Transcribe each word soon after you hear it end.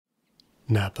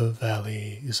Napa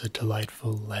Valley is a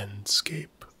delightful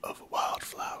landscape of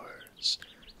wildflowers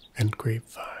and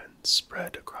grapevines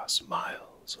spread across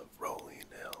miles of rolling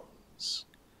hills.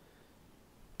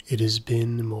 It has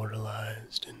been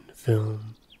immortalized in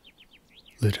film,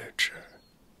 literature,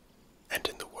 and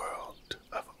in the world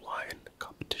of wine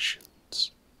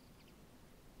competitions.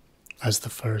 As the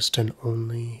first and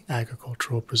only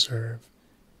agricultural preserve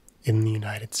in the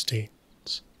United States,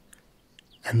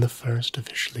 and the first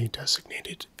officially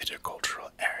designated viticultural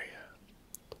area,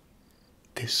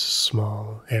 this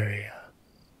small area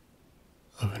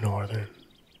of northern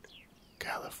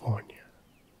California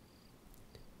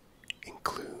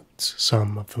includes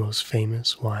some of the most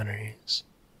famous wineries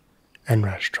and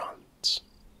restaurants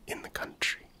in the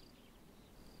country.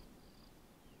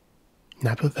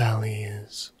 Napa Valley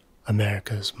is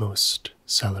America's most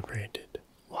celebrated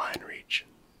wine region.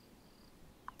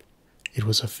 It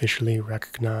was officially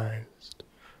recognized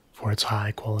for its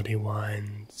high-quality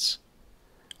wines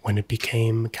when it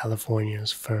became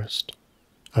California's first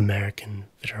American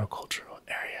viticultural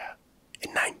area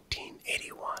in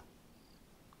 1981.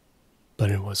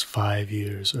 But it was 5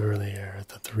 years earlier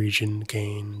that the region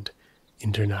gained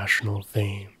international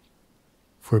fame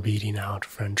for beating out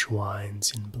French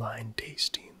wines in blind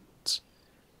tastings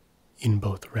in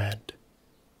both red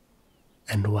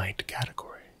and white categories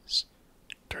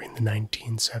during the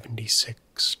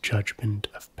 1976 Judgment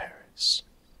of Paris.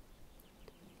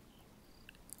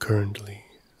 Currently,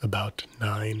 about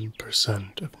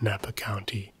 9% of Napa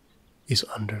County is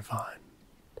under vine.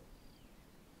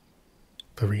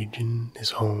 The region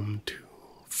is home to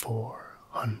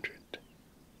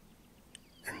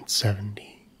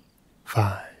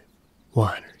 475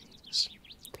 wineries,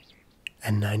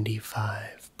 and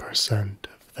 95%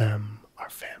 of them are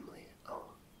family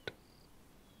owned.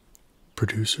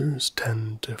 Producers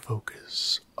tend to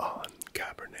focus on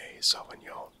Cabernet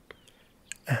Sauvignon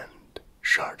and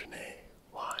Chardonnay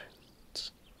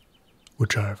wines,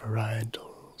 which are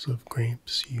varietals of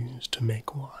grapes used to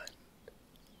make wine.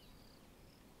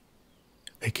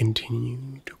 They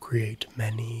continue to create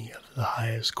many of the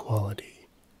highest quality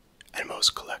and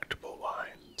most collectible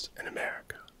wines in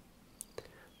America.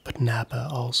 But Napa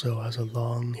also has a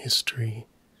long history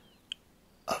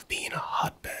of being a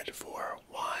hotbed for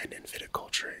wine and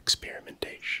viticulture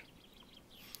experimentation,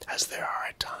 as there are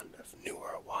a ton of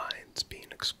newer wines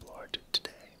being explored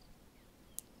today.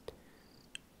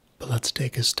 But let's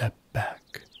take a step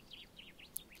back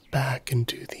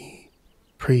into the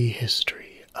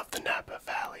prehistory of the Napa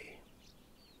Valley.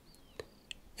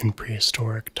 In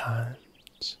prehistoric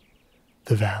times,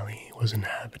 the valley was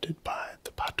inhabited by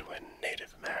the Patuan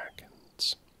Native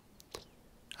Americans,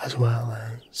 as well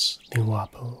as the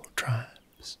Wapo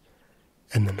tribes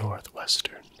in the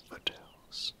northwestern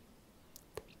foothills.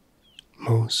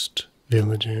 Most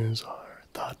villages are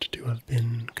thought to have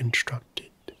been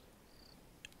constructed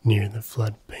near the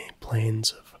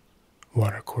floodplains of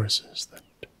watercourses that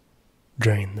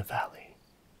drain the valley.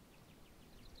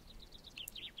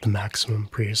 The maximum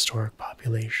prehistoric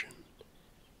population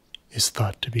is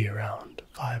thought to be around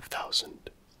 5,000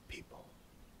 people.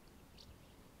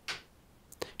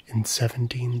 In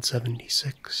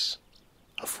 1776,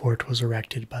 a fort was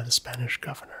erected by the Spanish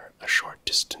governor a short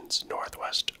distance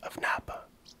northwest of Napa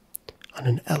on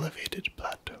an elevated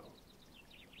plateau.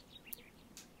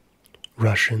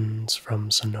 Russians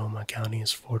from Sonoma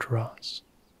County's Fort Ross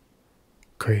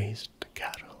grazed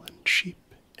cattle and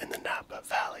sheep in the Napa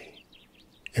Valley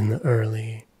in the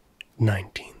early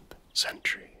 19th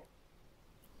century.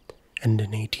 And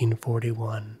in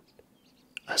 1841,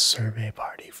 a survey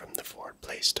party from the fort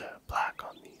placed a plaque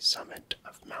on the summit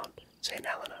of Mount St.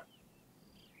 Helena.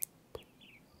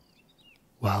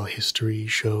 While history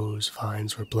shows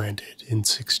vines were planted in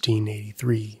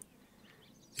 1683,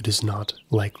 it is not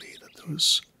likely that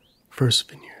those first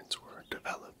vineyards were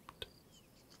developed,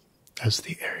 as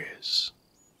the areas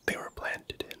they were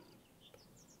planted in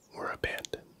were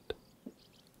abandoned.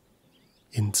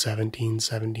 In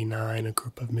 1779, a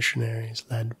group of missionaries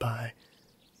led by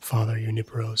Father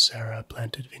Junipero Serra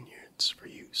planted vineyards for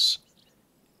use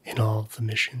in all of the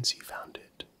missions he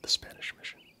founded, the Spanish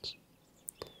missions.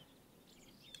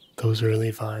 Those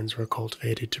early vines were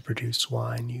cultivated to produce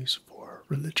wine used for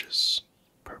religious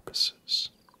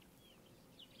purposes.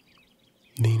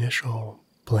 The initial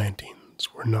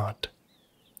plantings were not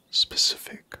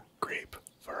specific grape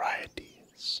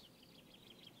varieties.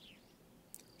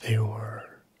 They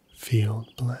were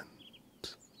field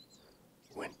blends,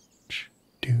 which,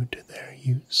 due to their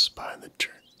use by the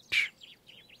church,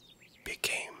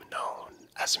 became known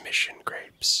as mission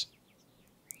grapes.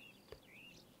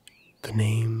 The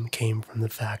name came from the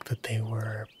fact that they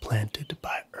were planted planted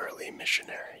by early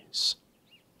missionaries.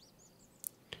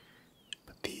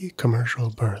 But the commercial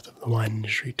birth of the wine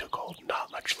industry took hold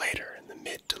not much later in the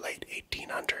mid to late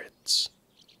 1800s,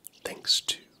 thanks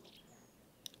to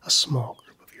a small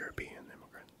group of European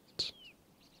immigrants.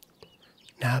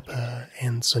 Napa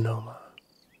and Sonoma,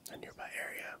 a nearby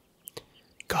area,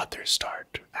 got their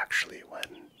start actually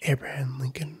when Abraham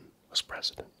Lincoln was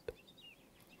president.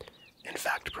 In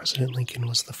fact, President Lincoln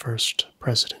was the first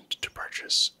president to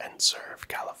purchase and serve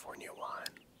California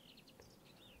wine.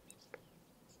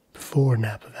 Before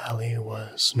Napa Valley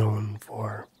was known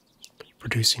for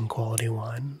producing quality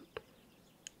wine,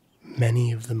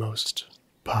 many of the most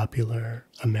popular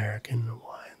American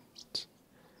wines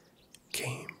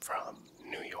came from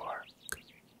New York,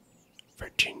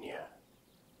 Virginia,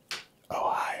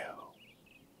 Ohio,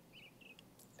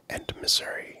 and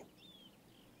Missouri.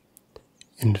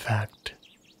 In fact,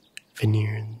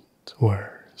 vineyards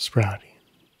were sprouting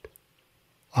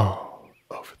all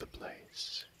over the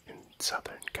place in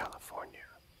Southern California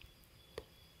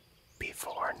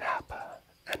before Napa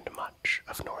and much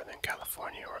of Northern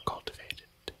California were cultivated.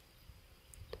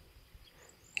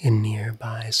 In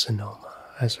nearby Sonoma,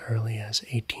 as early as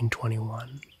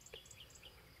 1821,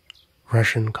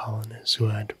 Russian colonists who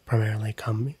had primarily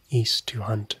come east to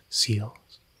hunt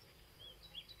seals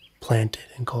planted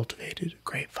and cultivated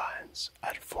grapevines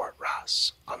at Fort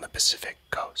Ross on the Pacific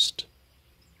coast.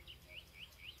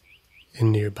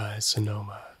 In nearby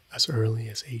Sonoma, as early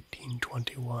as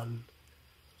 1821,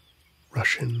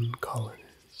 Russian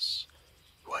colonists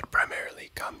who had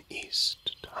primarily come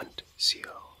east to hunt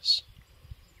seals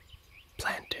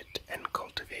planted and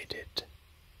cultivated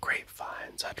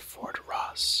grapevines at Fort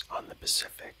Ross on the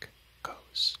Pacific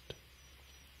coast.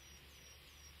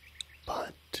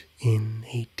 But in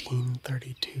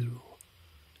 1832,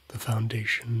 the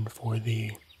foundation for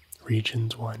the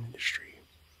region's wine industry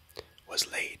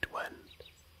was laid when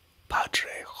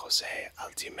Padre José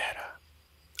Altimera,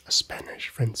 a Spanish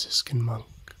Franciscan monk,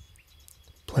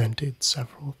 planted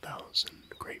several thousand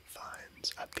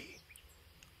grapevines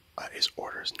at his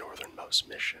order's northernmost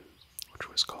mission, which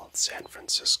was called San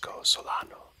Francisco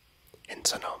Solano in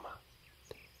Sonoma.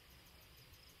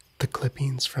 The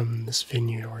clippings from this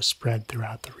vineyard were spread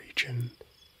throughout the region,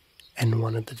 and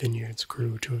one of the vineyards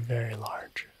grew to a very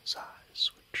large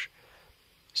size, which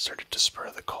started to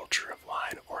spur the culture of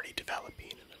wine already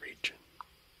developing in the region.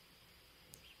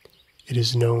 It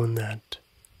is known that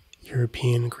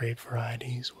European grape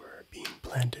varieties were being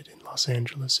planted in Los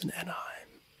Angeles and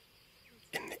Anaheim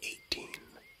in the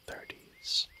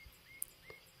 1830s.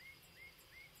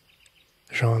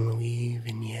 Jean-Louis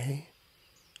Vigne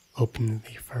opened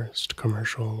the first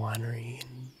commercial winery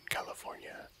in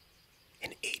California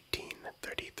in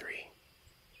 1833.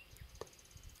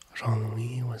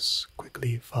 Jean-Louis was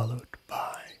quickly followed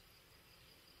by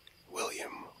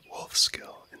William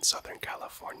Wolfskill in Southern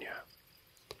California,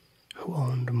 who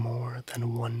owned more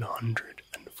than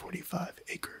 145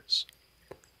 acres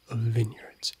of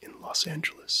vineyards in Los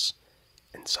Angeles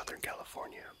and Southern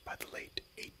California by the late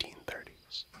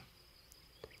 1830s.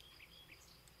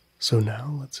 So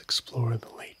now let's explore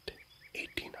the late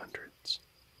 1800s.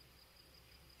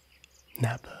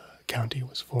 Napa County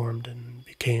was formed and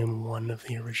became one of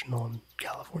the original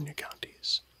California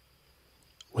counties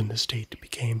when the state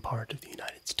became part of the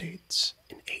United States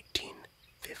in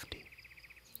 1850.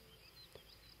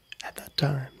 At that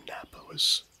time, Napa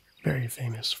was very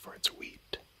famous for its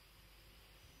wheat.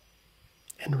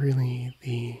 And really,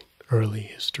 the early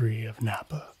history of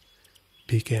Napa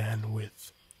began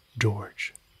with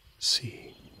George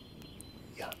C.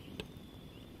 Yunt.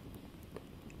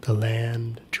 The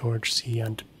land George C.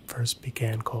 Yunt first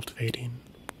began cultivating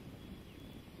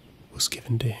was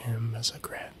given to him as a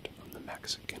grant from the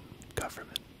Mexican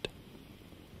government,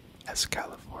 as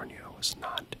California was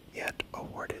not yet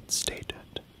awarded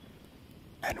statehood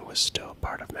and was still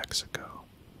part of Mexico.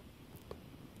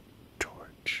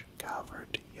 George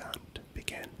Calvert Yunt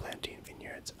began planting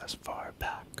vineyards as far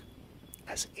back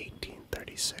as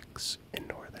 1836 in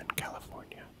Northern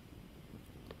California.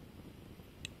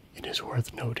 It is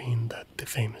worth noting that the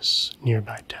famous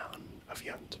nearby town of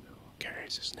Yountville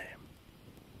carries his name.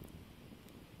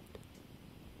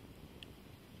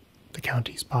 The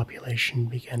county's population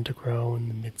began to grow in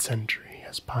the mid-century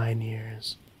as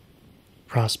pioneers,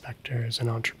 prospectors, and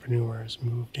entrepreneurs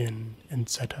moved in and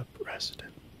set up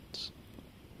residence.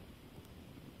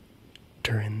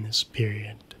 During this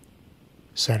period,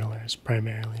 settlers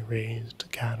primarily raised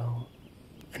cattle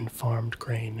and farmed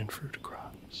grain and fruit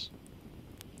crops.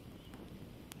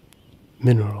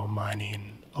 Mineral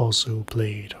mining also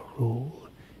played a role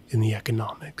in the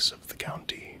economics of the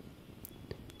county,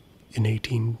 In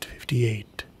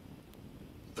 1858,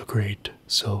 the Great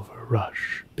Silver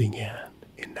Rush began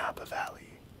in Napa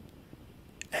Valley,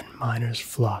 and miners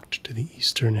flocked to the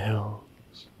eastern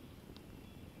hills.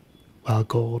 While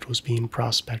gold was being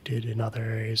prospected in other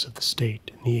areas of the state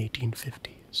in the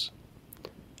 1850s,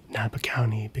 Napa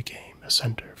County became a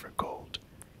center for gold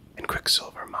and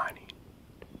quicksilver mining.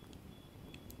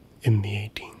 In the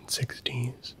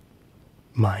 1860s,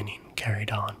 mining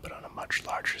carried on but on a much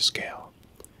larger scale,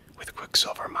 with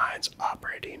quicksilver mines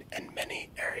operating in many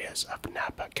areas of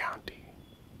Napa County.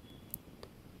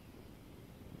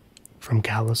 From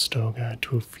Calistoga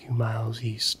to a few miles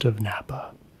east of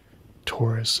Napa,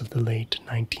 tourists of the late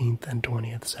 19th and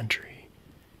 20th century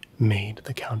made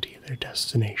the county their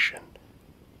destination,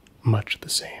 much the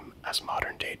same as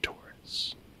modern-day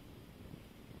tourists.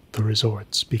 The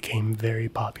resorts became very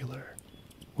popular,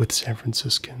 with San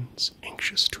Franciscans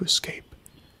anxious to escape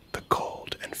the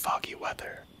cold and foggy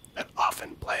weather that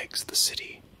often plagues the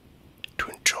city to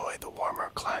enjoy the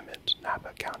warmer climate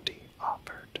Napa County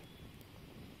offered.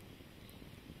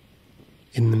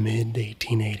 In the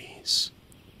mid-1880s,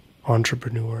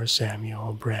 entrepreneur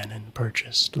Samuel Brannan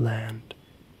purchased land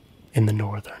in the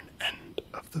northern end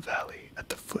of the valley at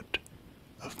the foot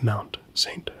of Mount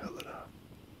St. Helena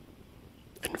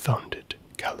and founded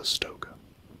Calistoga.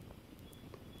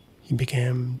 He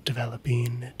began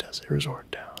developing it as a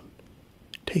resort town,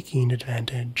 taking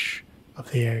advantage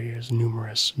of the area's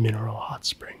numerous mineral hot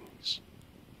springs.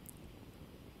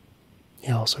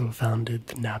 He also founded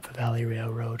the Napa Valley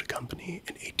Railroad Company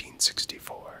in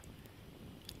 1864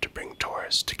 to bring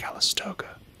tourists to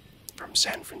Calistoga from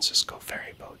San Francisco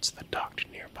ferry boats that docked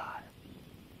nearby.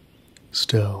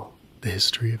 Still, the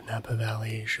history of Napa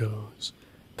Valley shows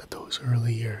that those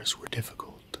early years were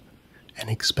difficult and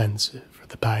expensive for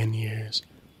the pioneers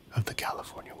of the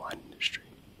California wine industry.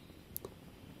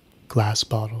 Glass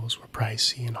bottles were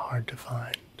pricey and hard to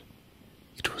find.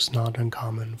 It was not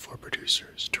uncommon for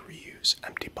producers to reuse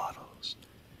empty bottles,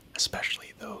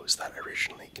 especially those that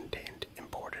originally contained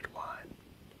imported wine.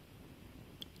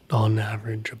 On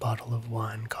average, a bottle of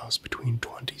wine cost between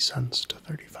 20 cents to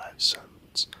 35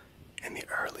 cents in the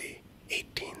early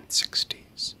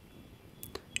 1860s.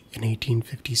 In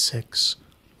 1856,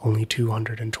 only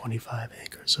 225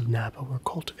 acres of Napa were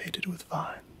cultivated with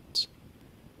vines.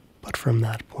 But from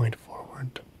that point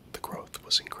forward, the growth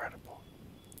was incredible.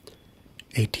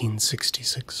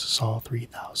 1866 saw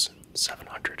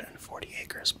 3,740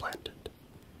 acres planted.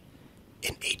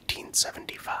 In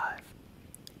 1875,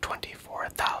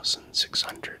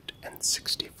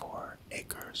 24,664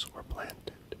 acres were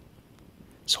planted.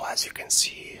 So as you can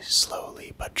see,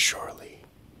 slowly but surely,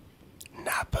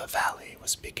 Napa Valley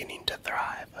was beginning to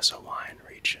thrive as a wine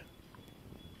region.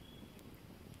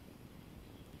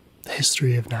 The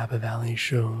history of Napa Valley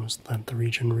shows that the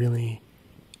region really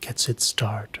gets its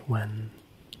start when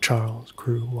Charles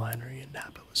Crew Winery in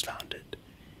Napa was founded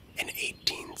in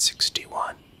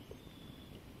 1861.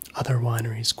 Other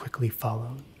wineries quickly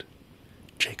followed.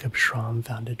 Jacob Schramm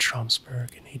founded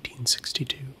Schramsberg in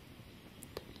 1862.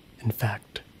 In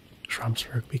fact,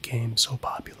 Schramsberg became so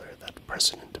popular that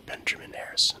President Benjamin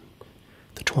Harrison,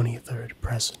 the 23rd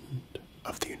President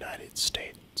of the United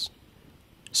States,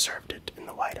 served it in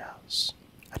the White House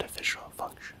at official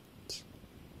functions.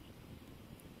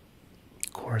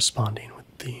 Corresponding with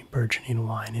the burgeoning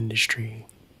wine industry,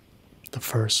 the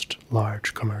first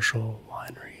large commercial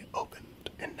winery opened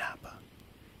in Napa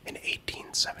in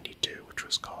 1872, which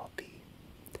was called the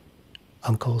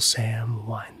Uncle Sam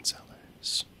Wine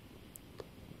Cellars.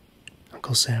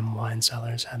 Uncle Sam Wine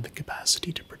Cellars had the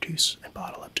capacity to produce and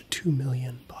bottle up to 2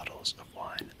 million bottles of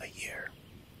wine a year.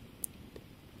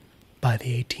 By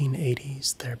the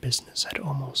 1880s, their business had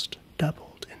almost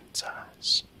doubled in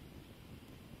size.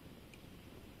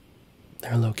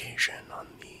 Their location on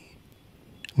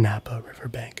the Napa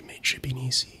riverbank made shipping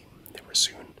easy. They were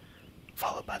soon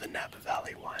followed by the Napa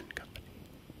Valley Wine Company.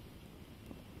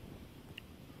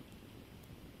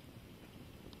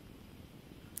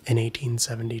 In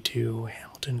 1872,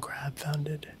 Hamilton Crabbe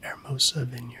founded Hermosa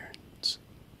Vineyards.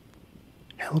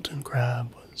 Hamilton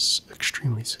Crabbe was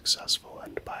extremely successful,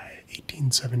 and by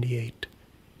 1878,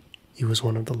 he was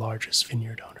one of the largest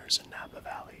vineyard owners in Napa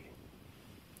Valley.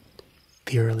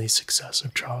 The early success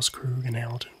of Charles Krug and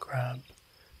Hamilton Crabbe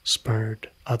spurred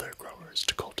other growers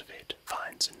to cultivate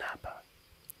vines in Napa.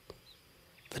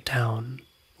 The town,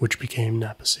 which became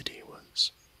Napa City,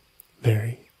 was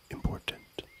very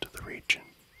important to the region,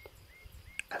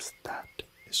 as that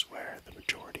is where the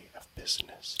majority of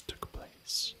business took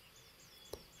place.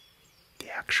 The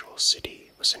actual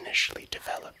city was initially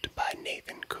developed by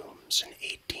Nathan Coombs in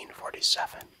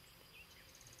 1847.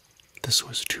 This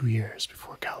was 2 years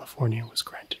before California was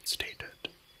granted statehood.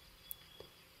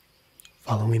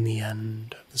 Following the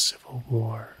end of the Civil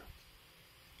War,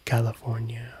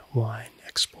 California wine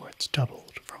exports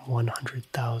doubled from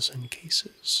 100,000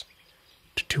 cases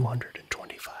to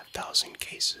 225,000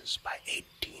 cases by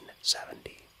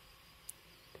 1870.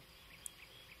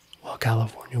 While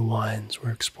California wines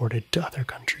were exported to other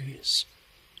countries,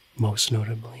 most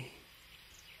notably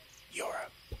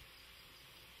Europe,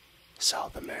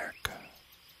 South America,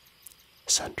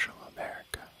 Central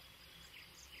America,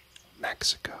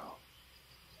 Mexico,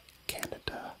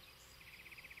 Canada,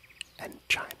 and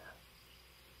China.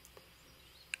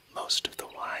 Most of the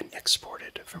wine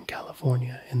exported from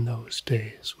California in those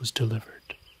days was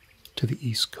delivered to the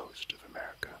East Coast of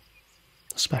America,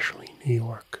 especially New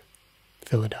York,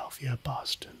 Philadelphia,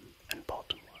 Boston, and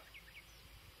Baltimore.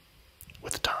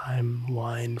 With time,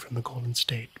 wine from the Golden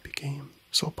State became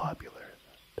so popular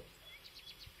that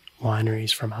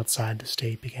wineries from outside the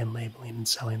state began labeling and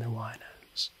selling their wine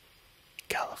as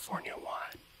California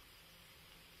wine.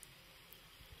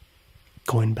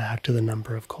 Going back to the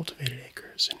number of cultivated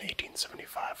acres in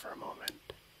 1875 for a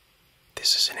moment,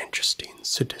 this is an interesting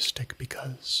statistic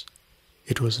because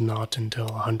it was not until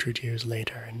 100 years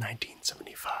later in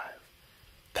 1975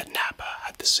 that Napa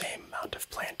had the same amount of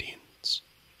plantings.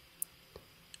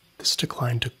 This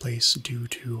decline took place due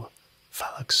to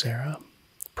phylloxera,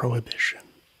 Prohibition,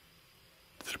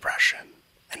 the Depression,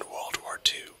 and World War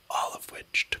II, all of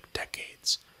which took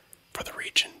decades for the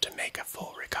region to make a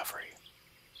full recovery.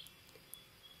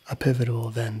 A pivotal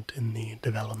event in the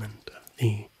development of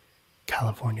the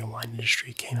California wine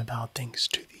industry came about thanks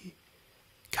to the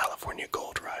California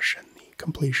Gold Rush and the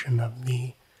completion of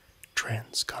the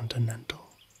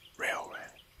Transcontinental Railway.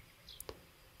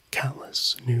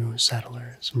 Countless new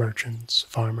settlers, merchants,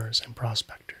 farmers, and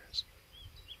prospectors,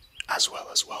 as well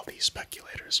as wealthy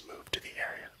speculators, moved to the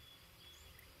area.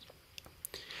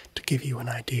 To give you an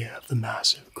idea of the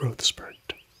massive growth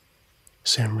spurt,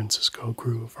 San Francisco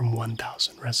grew from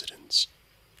 1,000 residents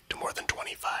to more than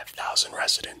 25,000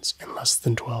 residents in less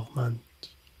than 12 months.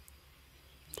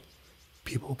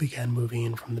 People began moving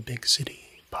in from the big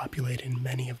city, populating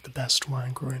many of the best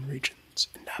wine-growing regions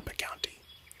in Napa County,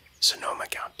 Sonoma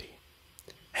County,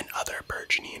 and other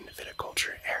burgeoning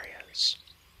viticulture areas.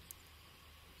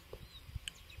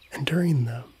 And during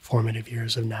the formative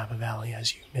years of Napa Valley,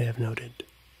 as you may have noted,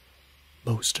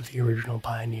 most of the original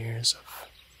pioneers of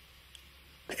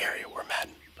the area were men,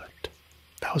 but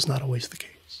that was not always the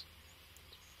case.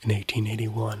 In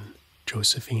 1881,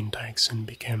 Josephine Tyson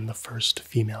became the first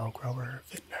female grower,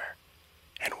 vintner,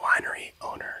 and winery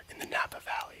owner in the Napa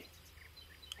Valley,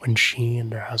 when she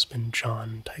and her husband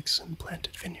John Tyson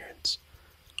planted vineyards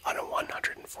on a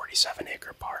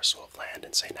 147-acre parcel of land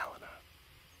in St. Helena.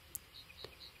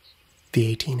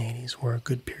 The 1880s were a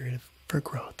good period for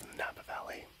growth in the Napa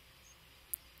Valley.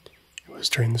 It was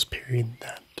during this period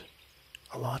that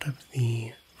a lot of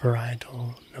the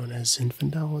varietal known as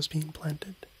Zinfandel was being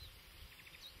planted.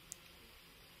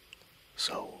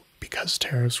 So, because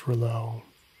tariffs were low,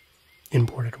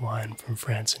 imported wine from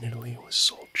France and Italy was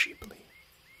sold cheaply.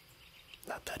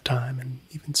 At that time, and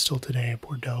even still today,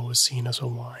 Bordeaux was seen as a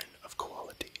wine of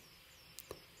quality.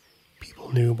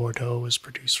 People knew Bordeaux was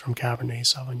produced from Cabernet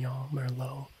Sauvignon,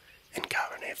 Merlot, and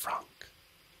Cabernet Franc.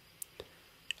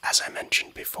 As I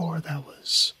mentioned before, that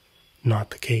was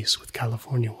not the case with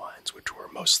California wines, which were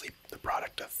mostly the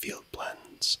product of field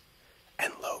blends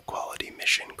and low-quality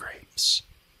mission grapes.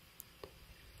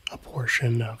 A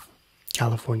portion of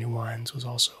California wines was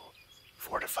also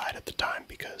fortified at the time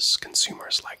because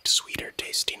consumers liked sweeter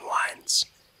tasting wines,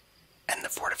 and the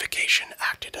fortification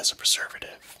acted as a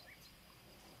preservative.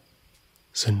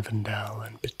 Zinfandel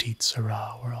and Petit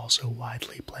Syrah were also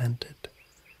widely planted,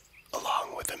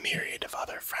 along with a myriad of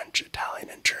other French, Italian,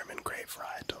 and German grape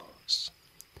varietals,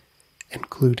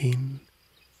 including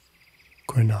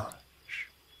Grenache,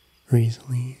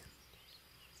 Riesling,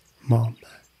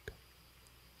 Malbec,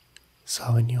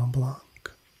 Sauvignon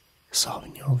Blanc,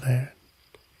 Sauvignon Vert,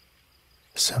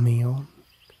 Semillon,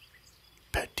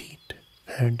 Petit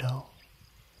Verdot,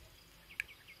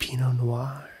 Pinot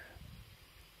Noir,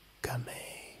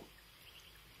 Gamay,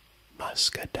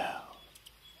 Muscatel,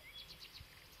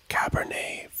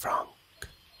 Cabernet Franc,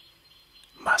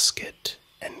 Muscat,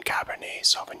 and Cabernet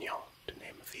Sauvignon, to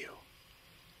name a few.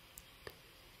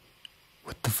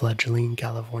 With the fledgling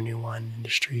California wine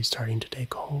industry starting to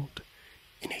take hold,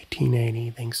 in 1880,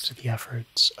 thanks to the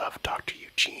efforts of Dr.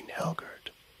 Eugene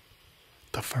Hilgard,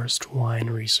 the first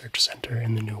wine research center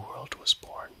in the New World was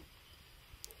born.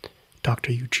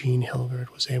 Dr. Eugene Hilgard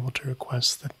was able to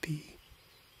request that the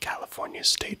California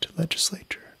state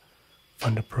legislature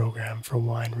fund a program for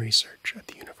wine research at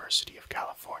the University of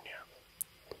California.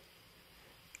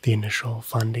 The initial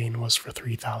funding was for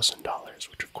 $3,000,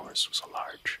 which of course was a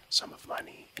large sum of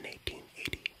money in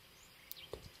 1880.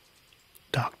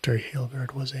 Dr.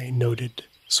 Hilgard was a noted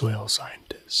soil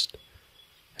scientist,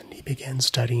 and he began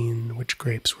studying which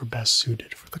grapes were best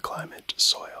suited for the climate,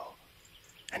 soil,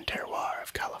 and terroir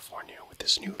of California with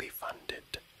his newly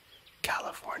funded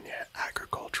California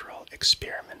Agricultural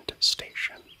Experiment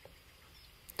Station.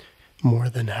 More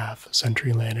than half a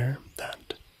century later,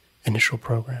 that initial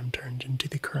program turned into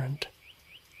the current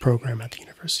program at the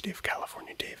University of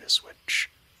California, Davis, which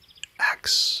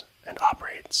acts and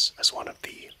operates as one of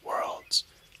the world's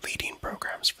leading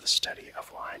programs for the study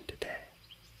of wine today.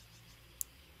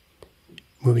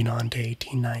 Moving on to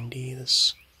 1890,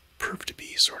 this proved to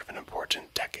be sort of an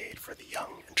important decade for the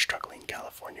young and struggling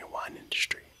California wine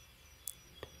industry.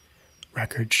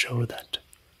 Records show that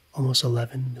almost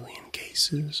 11 million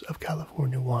cases of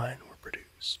California wine were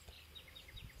produced.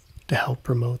 To help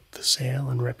promote the sale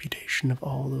and reputation of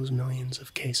all those millions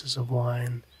of cases of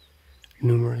wine,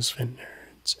 numerous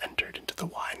vineyards entered into the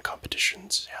wine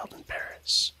competitions held in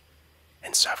Paris,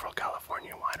 and several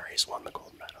California wineries won the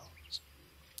gold medals.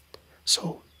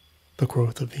 So, the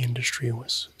growth of the industry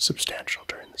was substantial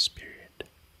during this period.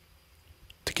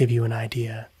 To give you an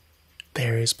idea, the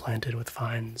areas planted with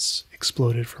vines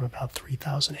exploded from about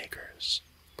 3,000 acres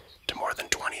to more than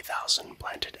 20,000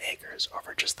 planted acres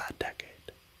over just that decade.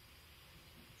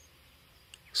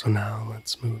 So now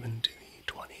let's move into the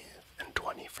 20th and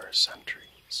 21st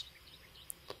centuries.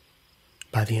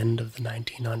 By the end of the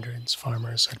 1900s,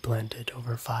 farmers had planted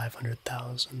over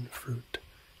 500,000 fruit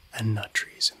and nut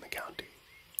trees in the county,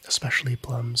 especially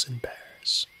plums and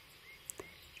pears.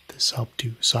 This helped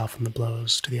to soften the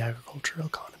blows to the agricultural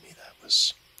economy that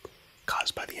was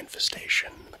caused by the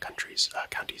infestation in the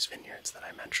county's vineyards that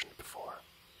I mentioned before.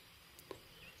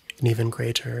 An even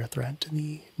greater threat to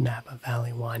the Napa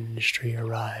Valley wine industry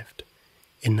arrived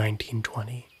in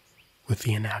 1920 with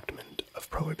the enactment of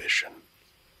Prohibition.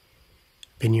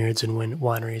 Vineyards and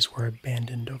wineries were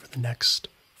abandoned over the next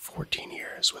 14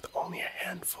 years, with only a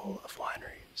handful of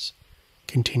wineries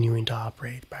continuing to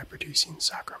operate by producing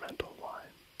sacramental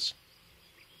wines.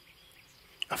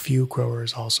 A few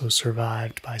growers also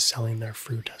survived by selling their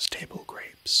fruit as table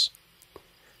grapes.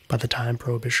 By the time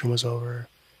Prohibition was over,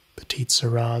 Petit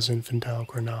Syrahs, Infantile,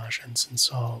 Grenache, and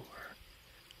Cinsault were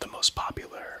the most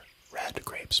popular red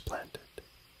grapes planted.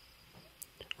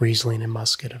 Riesling and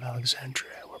Muscat of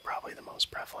Alexandria were probably the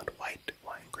most prevalent white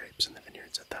wine grapes in the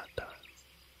vineyards at that time.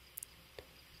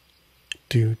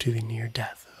 Due to the near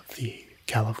death of the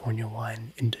California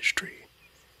wine industry,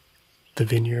 the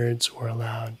vineyards were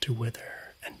allowed to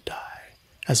wither and die,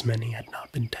 as many had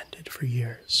not been tended for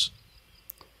years.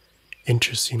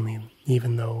 Interestingly,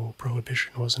 even though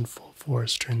Prohibition was in full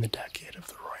force during the decade of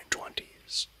the Roaring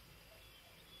Twenties,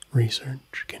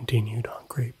 research continued on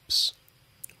grapes,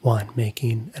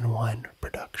 winemaking, and wine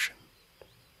production.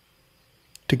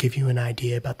 To give you an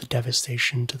idea about the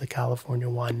devastation to the California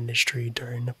wine industry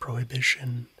during the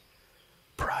Prohibition,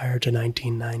 prior to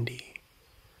 1990,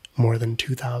 more than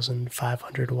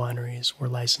 2,500 wineries were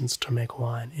licensed to make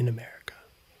wine in America.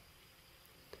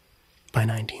 By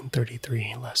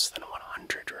 1933, less than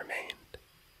 100 remained.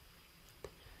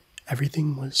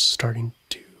 Everything was starting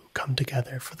to come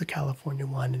together for the California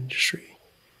wine industry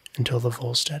until the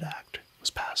Volstead Act was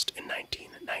passed in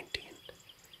 1919.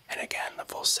 And again, the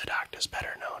Volstead Act is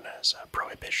better known as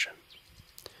Prohibition,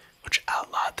 which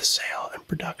outlawed the sale and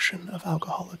production of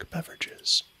alcoholic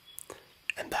beverages.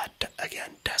 And that,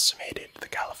 again, decimated the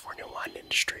California wine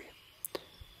industry.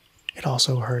 It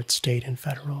also hurt state and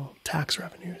federal tax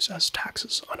revenues, as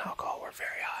taxes on alcohol were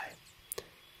very high,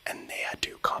 and they had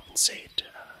to compensate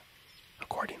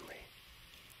accordingly.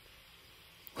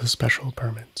 With special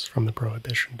permits from the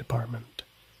Prohibition Department,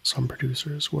 some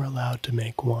producers were allowed to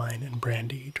make wine and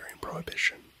brandy during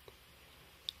Prohibition.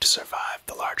 To survive,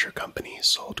 the larger companies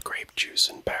sold grape juice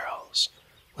in barrels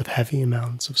with heavy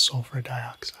amounts of sulfur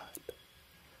dioxide.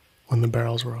 When the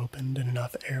barrels were opened and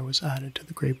enough air was added to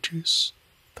the grape juice,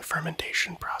 the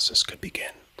fermentation process could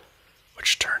begin,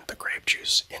 which turned the grape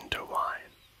juice into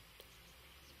wine.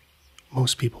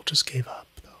 Most people just gave up,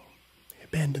 though. They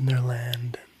abandoned their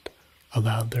land and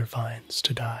allowed their vines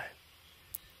to die.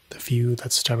 The few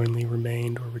that stubbornly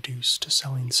remained were reduced to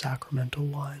selling sacramental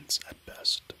wines at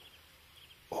best,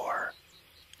 or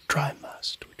dry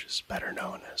must, which is better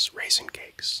known as raisin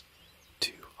cakes,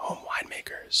 to home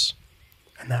winemakers,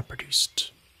 and that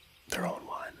produced their own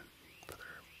wine for their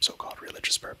so-called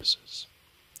religious purposes.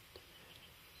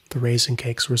 The raisin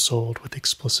cakes were sold with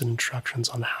explicit instructions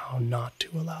on how not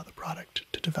to allow the product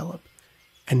to develop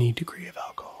any degree of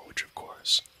alcohol, which of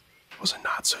course was a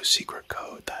not-so-secret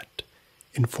code that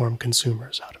informed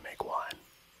consumers how to make wine.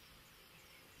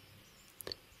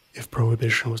 If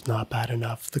Prohibition was not bad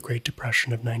enough, the Great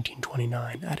Depression of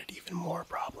 1929 added even more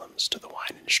problems to the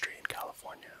wine industry in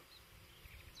California.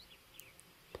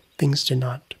 Things did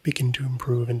not begin to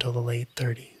improve until the late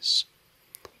 30s,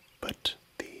 but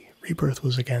the rebirth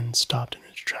was again stopped in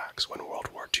its tracks when World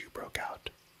War II broke out.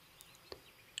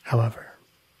 However,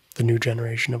 the new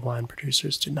generation of wine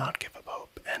producers did not give up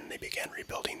hope, and they began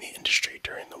rebuilding the industry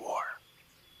during the war.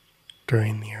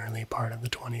 During the early part of the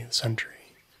 20th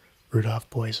century, Rudolf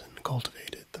Boysen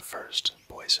cultivated the first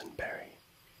boysen berry,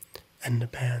 and the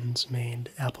bands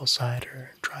made apple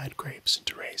cider, dried grapes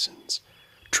into raisins,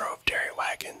 drove dairy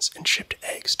wagons, and shipped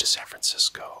eggs to San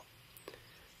Francisco.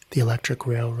 The electric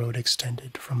railroad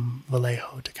extended from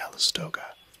Vallejo to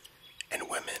Calistoga, and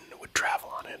women would travel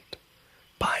on it,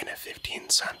 buying a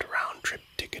 15-cent round-trip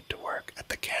ticket to work at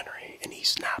the cannery in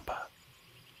East Napa.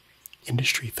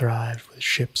 Industry thrived with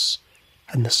ships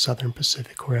and the Southern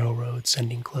Pacific Railroad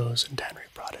sending clothes and tannery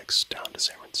products down to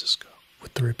San Francisco.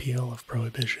 With the repeal of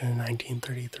Prohibition in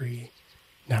 1933,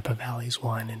 Napa Valley's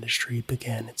wine industry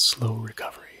began its slow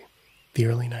recovery. The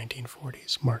early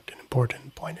 1940s marked an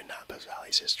important point in Napa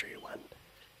Valley's history when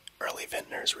early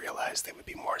vintners realized they would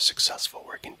be more successful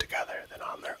working together than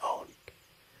on their own.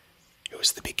 It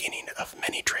was the beginning of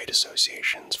many trade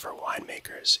associations for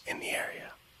winemakers in the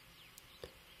area.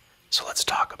 So let's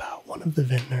talk about one of the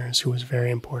vintners who was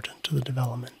very important to the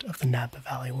development of the Napa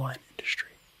Valley wine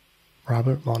industry.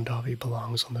 Robert Mondavi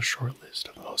belongs on the short list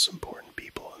of the most important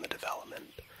people in the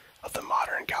development of the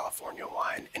modern California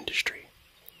wine industry.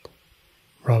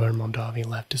 Robert Mondavi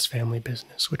left his family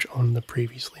business, which owned the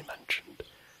previously mentioned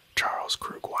Charles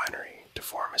Krug Winery, to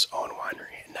form his own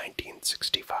winery in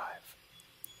 1965.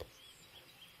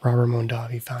 Robert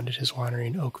Mondavi founded his winery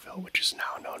in Oakville, which is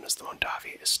now known as the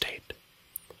Mondavi Estate.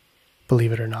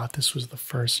 Believe it or not, this was the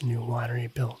first new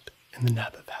winery built in the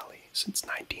Napa Valley since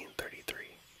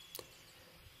 1933.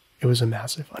 It was a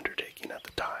massive undertaking at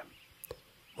the time.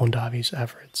 Mondavi's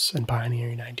efforts and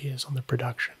pioneering ideas on the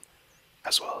production,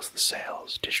 as well as the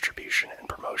sales, distribution, and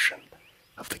promotion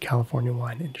of the California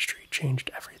wine industry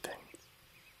changed everything.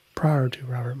 Prior to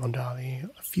Robert Mondavi,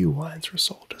 a few wines were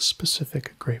sold as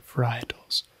specific grape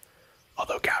varietals,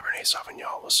 although Cabernet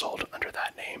Sauvignon was sold under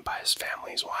that name by his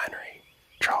family's winery,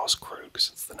 Charles Krug,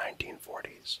 since the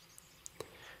 1940s.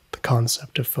 The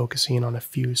concept of focusing on a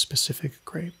few specific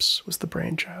grapes was the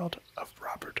brainchild of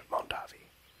Robert Mondavi.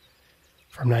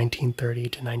 From 1930 to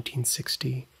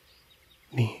 1960,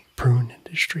 the prune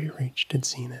industry reached its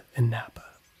zenith in Napa.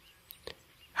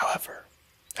 However,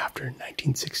 after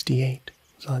 1968,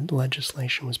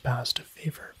 legislation was passed to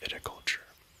favor viticulture.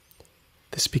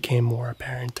 This became more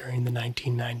apparent during the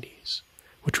 1990s,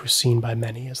 which was seen by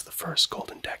many as the first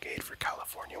golden decade for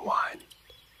California wine.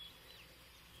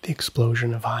 The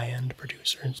explosion of high-end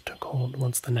producers took hold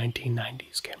once the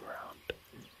 1990s came around.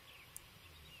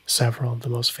 Several of the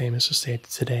most famous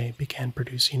estates today began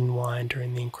producing wine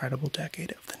during the incredible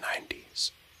decade of the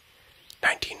 90s.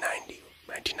 1990,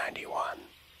 1991,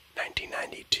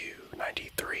 1992,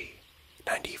 93,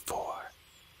 94,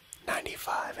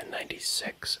 95, and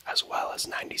 96, as well as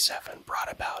 97,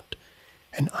 brought about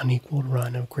an unequaled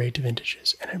run of great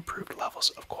vintages and improved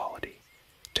levels of quality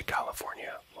to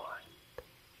California wine.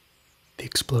 The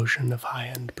explosion of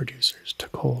high-end producers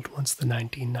took hold once the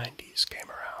 1990s came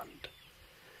around.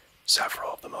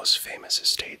 Several of the most famous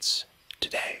estates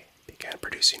today began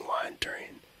producing wine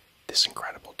during this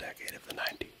incredible decade of the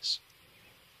 90s.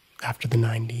 After the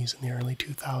 90s and the early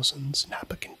 2000s,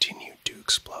 Napa continued to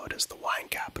explode as the wine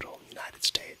capital in the United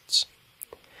States.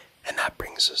 And that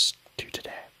brings us to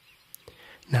today.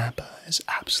 Napa is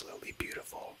absolutely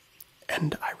beautiful,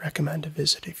 and I recommend a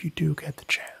visit if you do get the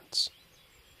chance.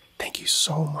 Thank you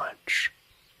so much,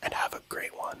 and have a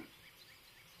great one.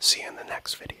 See you in the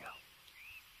next video.